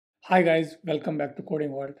Hi guys, welcome back to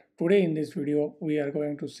Coding World. Today in this video, we are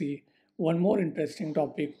going to see one more interesting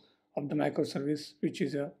topic of the microservice, which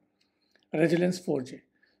is a Resilence4j.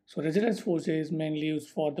 So Resilence4j is mainly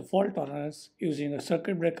used for the fault tolerance. Using a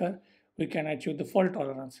circuit breaker, we can achieve the fault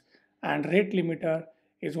tolerance. And rate limiter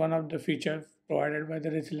is one of the features provided by the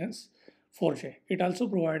Resilence4j. It also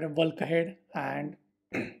provides a bulk ahead and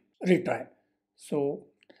retry. So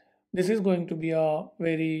this is going to be a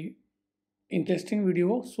very interesting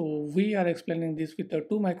video. So we are explaining this with the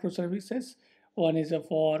two microservices. One is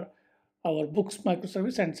for our books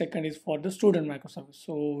microservice and second is for the student microservice.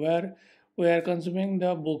 So where we are consuming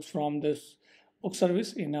the books from this book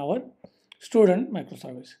service in our student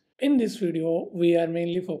microservice. In this video, we are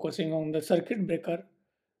mainly focusing on the circuit breaker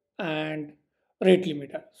and rate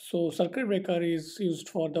limiter. So circuit breaker is used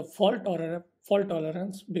for the fault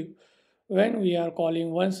tolerance when we are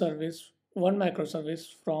calling one microservice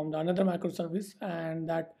from the another microservice, and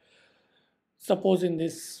that suppose in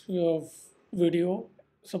this video,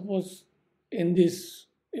 suppose in this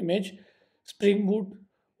image, Springboot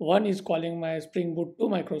 1 is calling my Springboot 2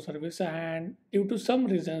 microservice, and due to some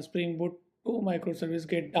reason Springboot 2 microservice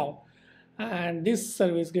get down, and this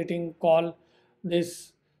service getting call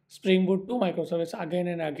this Springboot 2 microservice again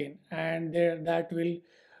and again, and there that will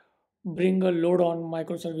bring a load on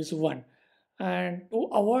microservice 1. And to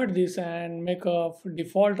avoid this and make a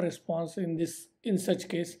default response in such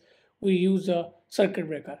case, we use a circuit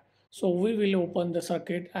breaker. So we will open the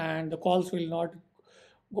circuit and the calls will not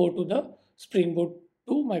go to the Springboot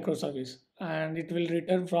 2 microservice, and it will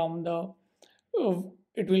return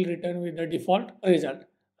it will return with the default result.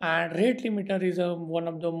 And rate limiter is one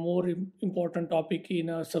of the more important topic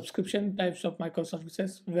in subscription types of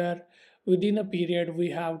microservices, where within a period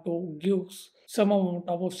we have to give some amount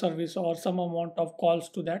of service or some amount of calls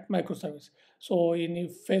to that microservice. So in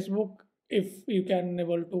Facebook, if you can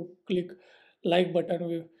able to click like button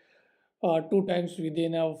with two times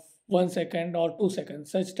within a 1 second or 2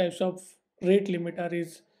 seconds, such types of rate limiter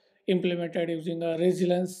is implemented using a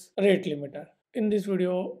resilience rate limiter. In this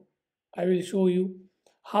video, I will show you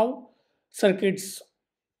how circuits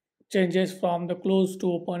changes from the closed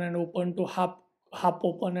to open and open to half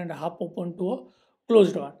open and half open to a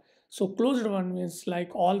closed one. So closed one means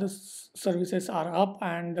like all the services are up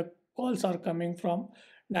and the calls are coming from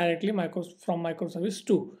directly from microservice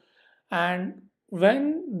 2. And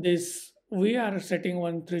when this we are setting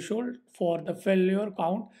one threshold for the failure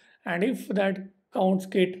count, and if that counts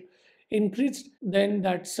get increased, then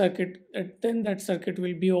that circuit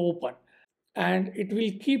will be open, and it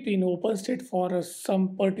will keep in open state for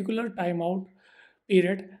some particular timeout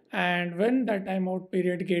period. And when that timeout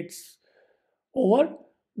period gets over,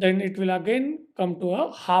 then it will again come to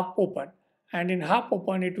a half open, and in half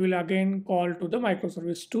open it will again call to the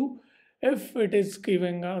microservice 2. If it is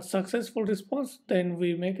giving a successful response, then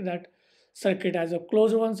we make that circuit as a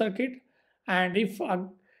closed one circuit. And if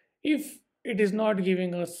it is not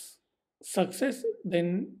giving us success,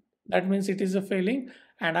 then that means it is a failing,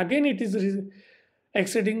 and again it is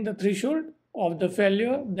exceeding the threshold of the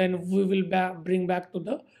failure, then we will bring back to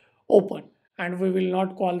the open, and we will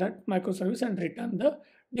not call that microservice and return the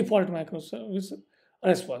default microservice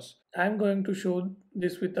response. I'm going to show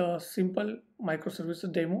this with a simple microservice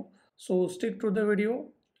demo, so stick to the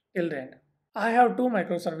video till the end. I have two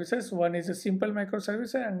microservices. One is a simple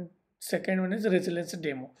microservice and second one is resilience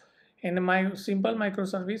demo. In my simple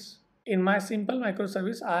microservice,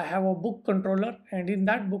 I have a book controller, and in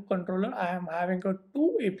that book controller, I am having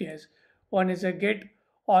two APIs. One is a get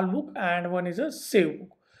all book and one is a save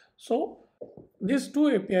book. So these two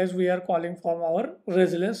APIs we are calling from our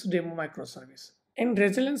resilience demo microservice. In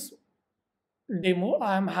resilience demo,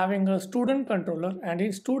 I am having a student controller, and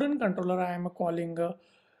in student controller, I am calling a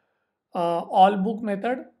all book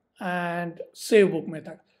method and save book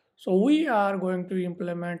method. So we are going to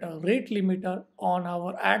implement a rate limiter on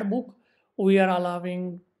our add book. We are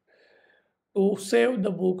allowing to save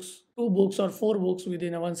the books, two books or four books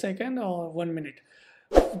within 1 second or 1 minute.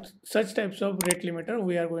 Such types of rate limiter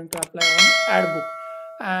we are going to apply on add book,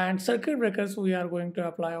 and circuit breakers we are going to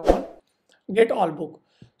apply on get all book.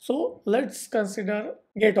 So let's consider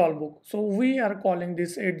get all book. So we are calling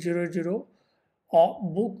this 800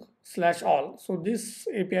 book slash all. So this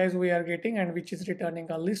APIs we are getting, and which is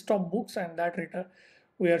returning a list of books, and that return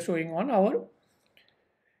we are showing on our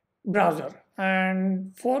browser.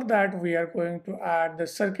 And for that we are going to add the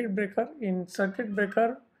circuit breaker. In circuit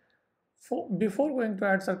breaker, before going to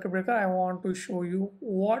add circuit breaker, I want to show you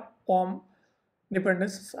what POM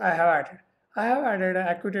dependencies I have added. I have added an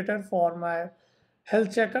actuator for my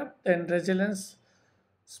health checkup, then resilience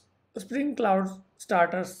Spring Cloud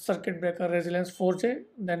Starter, Circuit Breaker, Resilence4j,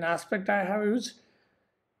 then Aspect I have used,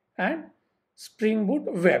 and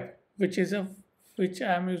Springboot Web, which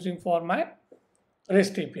I am using for my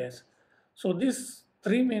REST APIs. So these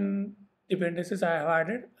three main dependencies I have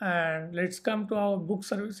added, and let's come to our book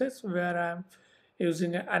services where I am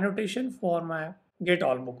using an annotation for my get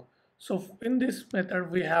all book. So in this method,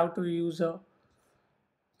 we have to use a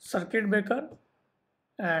circuit breaker,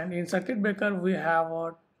 and in circuit breaker we have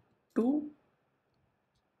a two.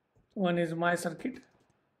 One is my circuit.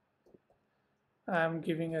 I am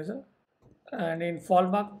giving as a, and in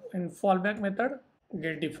fallback method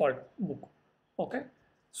get default book. Okay,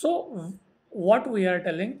 so what we are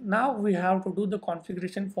telling now, we have to do the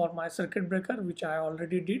configuration for my circuit breaker, which I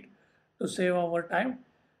already did to save our time.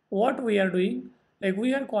 What we are doing, like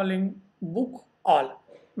we are calling book all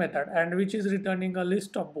method, and which is returning a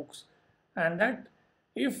list of books, and that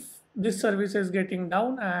if this service is getting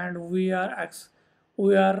down and we are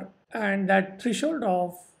and that threshold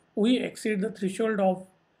of we exceed the threshold of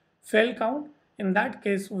fail count, in that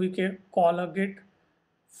case we can call a get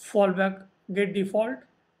fallback get default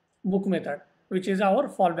book method, which is our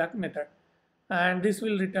fallback method, and this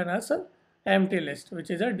will return us a empty list, which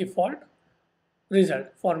is a default result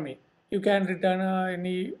for me. You can return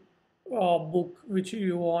any book which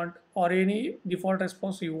you want, or any default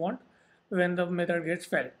response you want when the method gets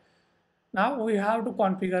failed. Now we have to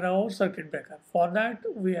configure our circuit breaker. For that,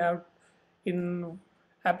 we have in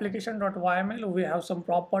application.yml we have some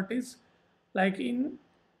properties, like in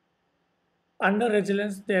under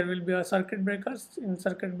resilience there will be a circuit breakers. In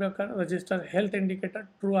circuit breaker register health indicator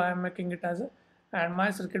true, I am making it as a, and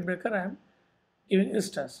my circuit breaker I am giving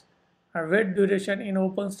instance. And wait duration in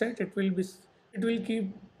open state, it will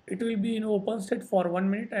be in open state for 1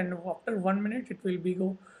 minute, and after 1 minute it will be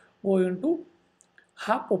go into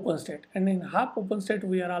half open state, and in half open state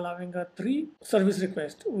we are allowing a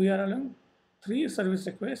we are allowing three service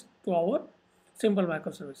requests to our simple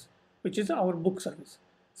microservice, which is our book service.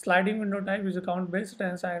 Sliding window type is a count based,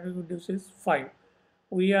 and side reduce is 5.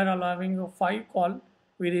 We are allowing a 5 call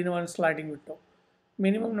within one sliding window.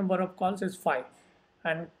 Minimum number of calls is 5,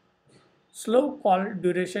 and slow call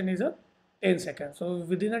duration is a 10 seconds. So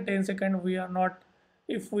within a 10 second we are not,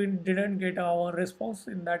 if we didn't get our response,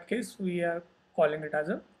 in that case we are calling it as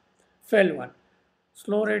a fail one.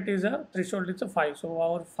 Slow rate is a threshold is a 5, so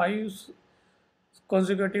our 5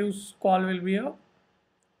 consecutive call will be a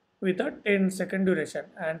with a 10-second duration,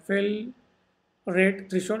 and fail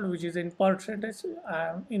rate threshold, which is in percentage,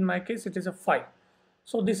 in my case it is a 5.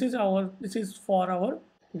 So this is for our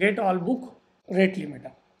get all book rate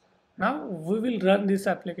limiter. Now we will run this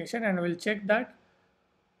application and we'll check that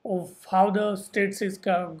of how the states is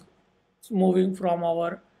moving from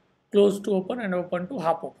our close to open and open to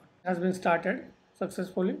half open. Has been started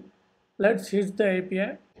successfully. Let's hit the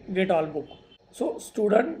API get all book. So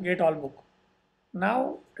student get all book.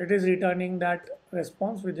 Now it is returning that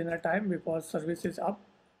response within a time because service is up,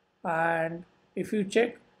 and if you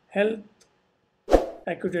check health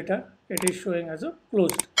accusator, it is showing as a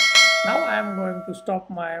closed. Now I am going to stop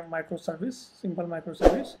my microservice, simple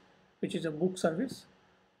microservice, which is a book service,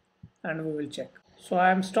 and we will check. So I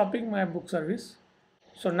am stopping my book service.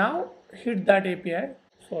 So now hit that API.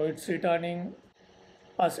 So it's returning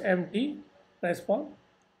us empty response.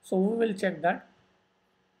 So we will check that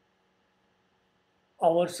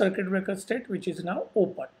our circuit breaker state, which is now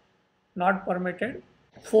open, not permitted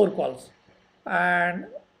 4 calls, and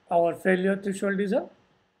our failure threshold is a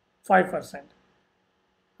 5%,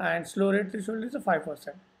 and slow rate threshold is a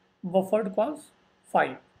 5%, buffered calls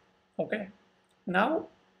 5. Okay, now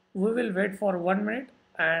we will wait for 1 minute,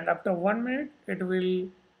 and after 1 minute it will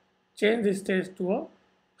change the state to a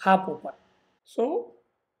half open. So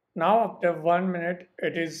now after 1 minute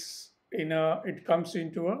it comes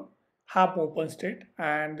into a half open state,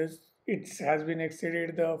 and it has been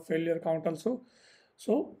exceeded the failure count also.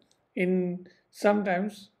 So in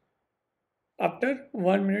sometimes after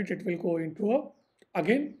 1 minute it will go into a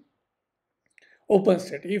again open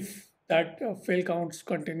state. If that fail counts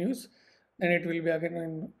continues, then it will be again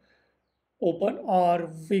in open,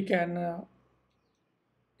 or we can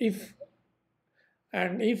if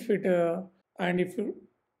and if it and if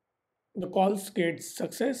the calls get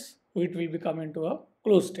success, it will become into a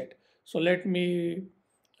closed state. So let me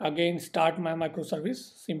again start my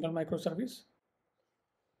microservice, simple microservice.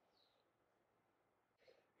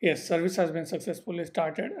 Yes, service has been successfully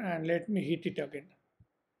started, and let me hit it again.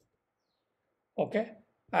 Okay,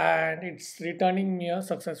 and it's returning me a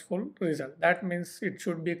successful result. That means it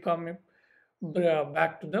should become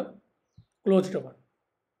back to the closed one.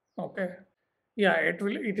 Okay, Yeah,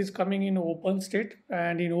 it is coming in open state,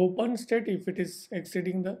 and in open state if it is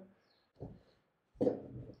exceeding the,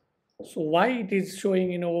 so why it is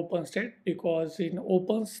showing in open state? Because in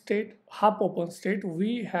open state, half open state,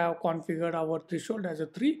 we have configured our threshold as a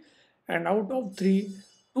 3, and out of 3,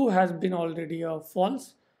 2 has been already a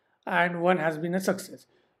false and 1 has been a success.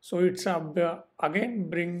 So it's again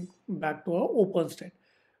bring back to a open state,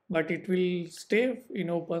 but it will stay in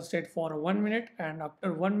open state for 1 minute, and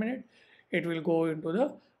after 1 minute it will go into the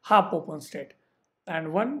half open state.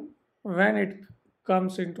 And when it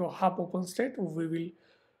comes into a half open state, we will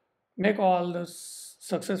make all the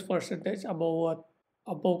success percentage above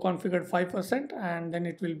configured 5%, and then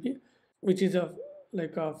it will be, which is a,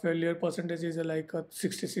 like a failure percentage is like a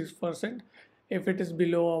 66%. If it is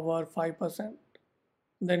below our 5%,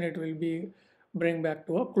 then it will be bring back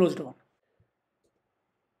to a closed one.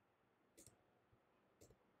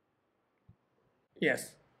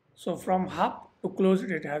 Yes. So from hub to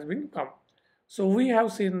closed it has been come. So we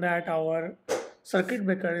have seen that our circuit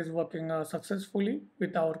breaker is working successfully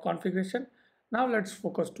with our configuration. Now let's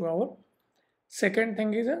focus to our second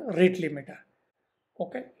thing is a rate limiter.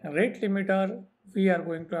 Okay, rate limiter we are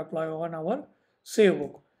going to apply on our save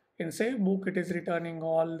book. In save book it is returning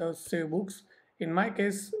all the save books. In my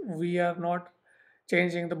case we are not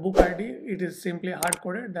changing the book ID, it is simply hard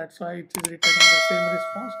coded, that's why it is returning the same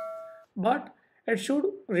response. But it should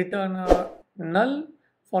return a null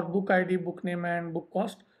for book ID, book name and book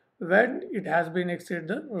cost when it has been exceeded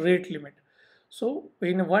the rate limit. So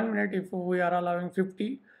in 1 minute if we are allowing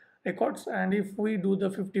 50 records, and if we do the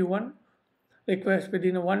 51 request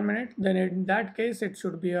within 1 minute, then in that case it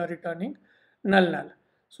should be a returning null.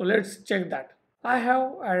 So let's check that. I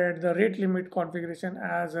have added the rate limit configuration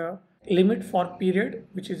as a limit for period,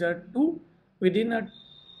 which is a 2. Within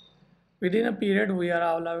a period we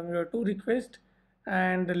are allowing a 2 request,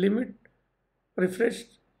 and the limit refresh,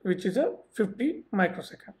 which is a 50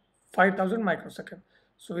 microsecond, 5000 microsecond.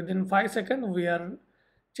 So within 5 seconds we are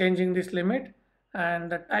changing this limit,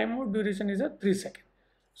 and the timeout duration is a 3 seconds.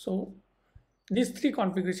 So these three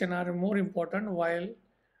configurations are more important while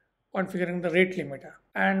configuring the rate limiter,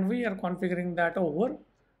 and we are configuring that over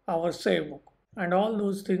our save book. And all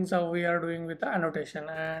those things are we are doing with the annotation,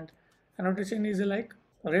 and annotation is like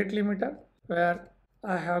rate limiter, where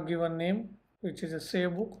I have given name, which is a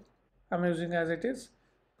save book I'm using as it is,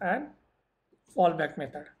 and fallback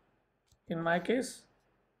method. In my case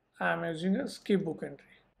I'm using a skip book entry.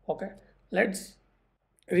 Okay, let's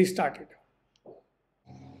restart it.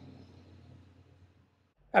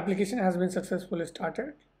 Application has been successfully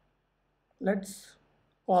started. Let's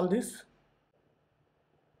call this,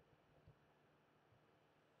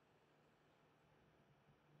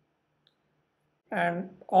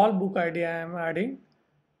 and all book ID I am adding.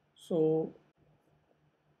 So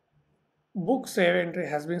book save entry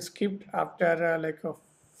has been skipped after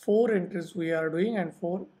 4 entries we are doing, and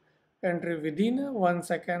 4 entry within 1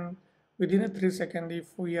 second, within a 3 second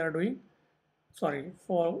if we are doing, sorry,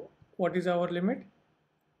 for what is our limit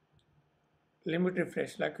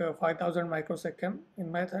refresh, like 5000 microsecond.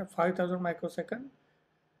 In my 5000 microsecond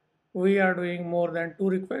we are doing more than 2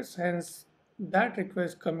 requests, hence that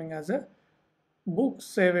request coming as a book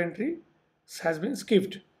save entry has been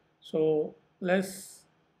skipped. So let's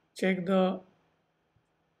check the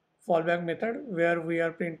fallback method where we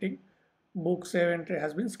are printing book save entry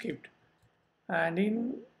has been skipped, and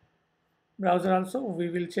in browser also we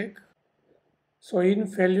will check. So in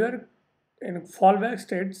failure, in fallback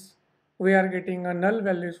states we are getting a null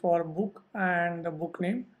values for book and the book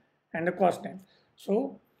name and the cost name.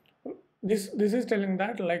 So this is telling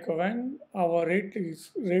that like when our rate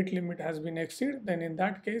limit has been exceeded, then in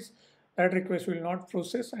that case that request will not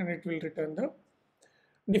process and it will return the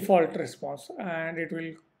default response, and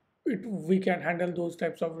we can handle those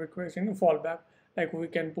types of requests in fallback. Like we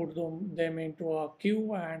can put them into a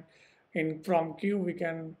queue, and from queue we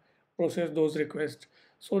can process those requests.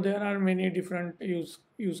 So there are many different use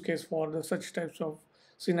case for the such types of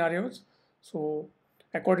scenarios. So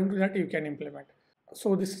according to that you can implement.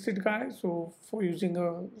 So this is it guys. So for using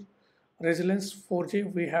a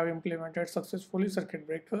Resilience4j we have implemented successfully circuit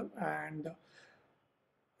breaker and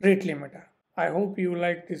rate limiter. I hope you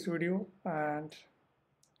like this video, and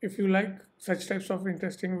if you like such types of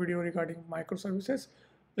interesting video regarding microservices,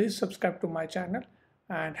 please subscribe to my channel,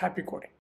 and happy coding.